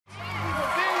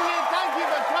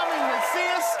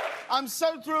I'm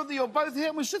so thrilled that you're both here.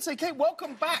 And we should say, Kate,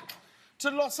 welcome back to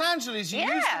Los Angeles. You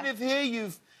used to live here.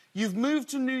 You've moved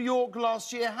to New York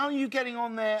last year. How are you getting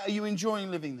on there? Are you enjoying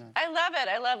living there? I love it.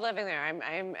 I love living there.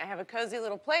 I have a cozy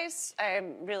little place.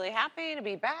 I'm really happy to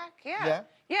be back. Yeah.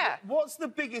 What's the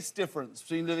biggest difference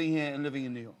between living here and living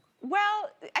in New York? Well,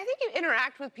 I think you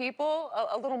interact with people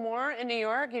a little more in New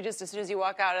York. You just, as soon as you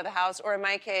walk out of the house, or in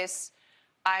my case,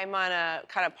 I'm on a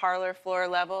kind of parlor floor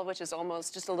level, which is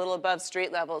almost just a little above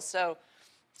street level. So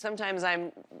sometimes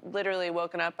I'm literally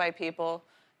woken up by people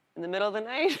in the middle of the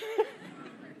night.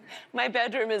 My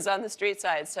bedroom is on the street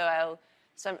side, so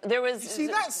there was... You see,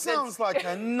 that sounds like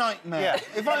a nightmare,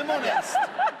 if I'm honest.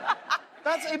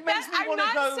 It makes me want to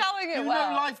go... I'm not selling it well.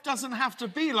 You know, life doesn't have to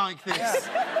be like this.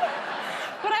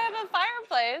 But I have a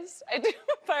fireplace. I do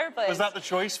have a fireplace. Was that the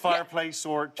choice, fireplace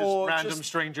or just random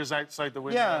strangers outside the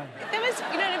window? Yeah. It was,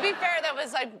 you know, to be fair, that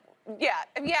was like...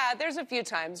 Yeah, there's a few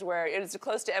times where it's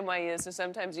close to NYU, so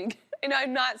sometimes you know,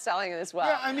 I'm not selling it as well.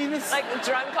 Yeah, I mean, it's... Like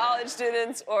drunk college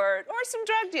students or some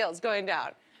drug deals going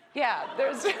down. Yeah,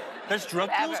 there's... There's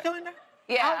drug deals going down?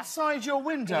 Yeah. Outside your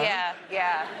window?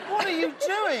 Yeah. What are you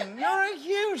doing? You're a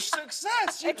huge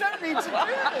success. You don't need to do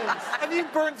this. Have you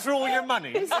burnt through all your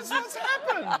money? This is what's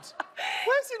happened.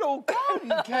 Where's it all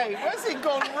gone, Kate? Where's it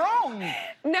gone wrong?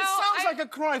 No, it sounds like a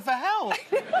cry for help.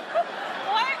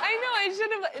 I know, I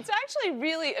should have... It's actually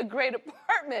really a great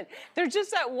apartment. There's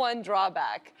just that one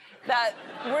drawback, that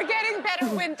we're getting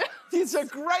better windows. It's a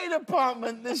great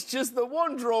apartment. There's just the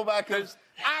one drawback of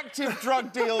active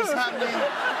drug deals happening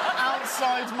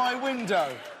outside my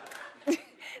window.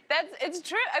 It's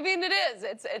true. I mean, it is.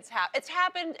 It's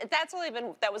happened.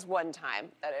 That was one time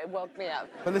that it woke me up.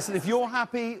 But listen, if you're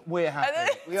happy, we're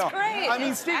happy. We are. Great. I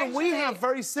mean, Stephen, we have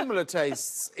very similar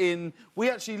tastes we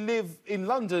actually live in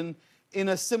London in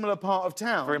a similar part of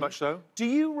town. Very much so. Do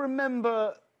you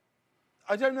remember,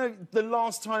 I don't know, the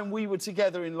last time we were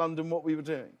together in London, what we were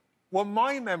doing? Well,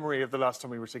 my memory of the last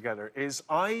time we were together is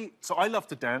I love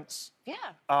to dance. Yeah.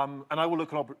 And I will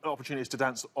look at opportunities to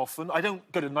dance often. I don't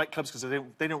go to nightclubs because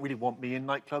they don't really want me in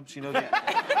nightclubs, you know.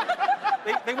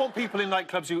 They want people in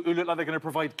nightclubs who look like they're going to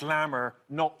provide glamour,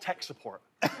 not tech support.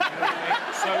 You know what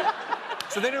I mean?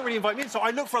 So they don't really invite me in. So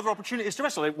I look for other opportunities to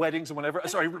wrestle at weddings and whatever.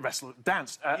 Sorry,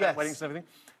 dance at weddings and everything.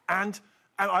 And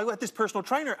I had this personal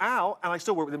trainer, Al, and I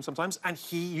still work with him sometimes, and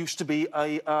he used to be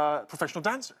a professional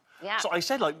dancer. Yeah. So I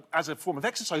said, like, as a form of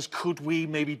exercise, could we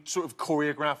maybe sort of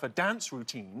choreograph a dance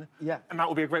routine? Yeah. And that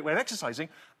would be a great way of exercising.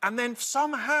 And then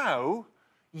somehow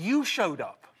you showed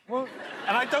up. Well,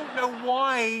 and I don't know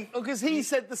why... Because he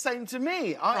said the same to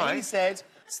me. He said,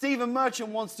 Stephen Merchant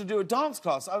wants to do a dance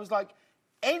class. I was like,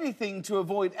 anything to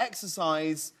avoid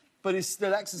exercise, but is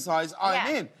still exercise,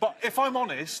 I'm in. But if I'm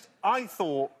honest, I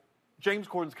thought James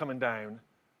Corden's coming down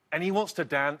and he wants to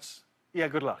dance. Yeah,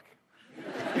 good luck.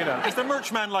 You know, because the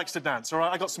merch man likes to dance, all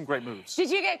right? I got some great moves.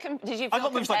 Did you feel I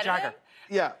got moves like Jagger.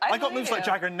 Yeah. I got moves like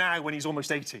Jagger now when he's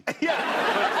almost 80.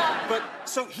 Yeah. But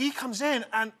so he comes in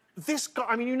and this guy,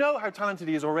 I mean, you know how talented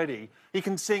he is already. He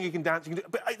can sing, he can dance,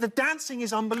 but the dancing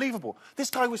is unbelievable. This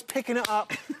guy was picking it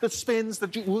up, the spins, the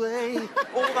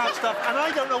all that stuff, and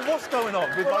I don't know what's going on.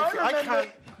 I can't...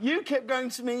 You kept going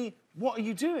to me, what are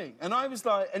you doing? And I was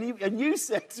like, and you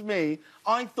said to me,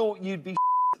 I thought you'd be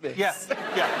this. Yeah.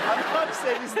 And I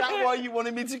said, is that why you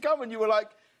wanted me to come? And you were like,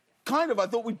 kind of. I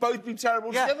thought we'd both be terrible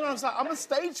together. And I was like, I'm a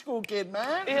stage school kid,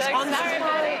 man. You're like, sorry,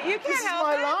 buddy. You can't help it. This is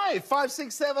my life. 5,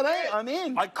 6, 7, 8. I'm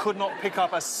in. I could not pick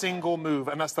up a single move,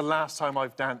 and that's the last time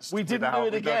I've danced. We didn't do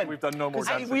it again. We've done no more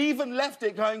dancing. We even left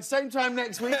it going, same time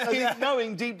next week,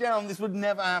 knowing deep down this would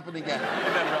never happen again.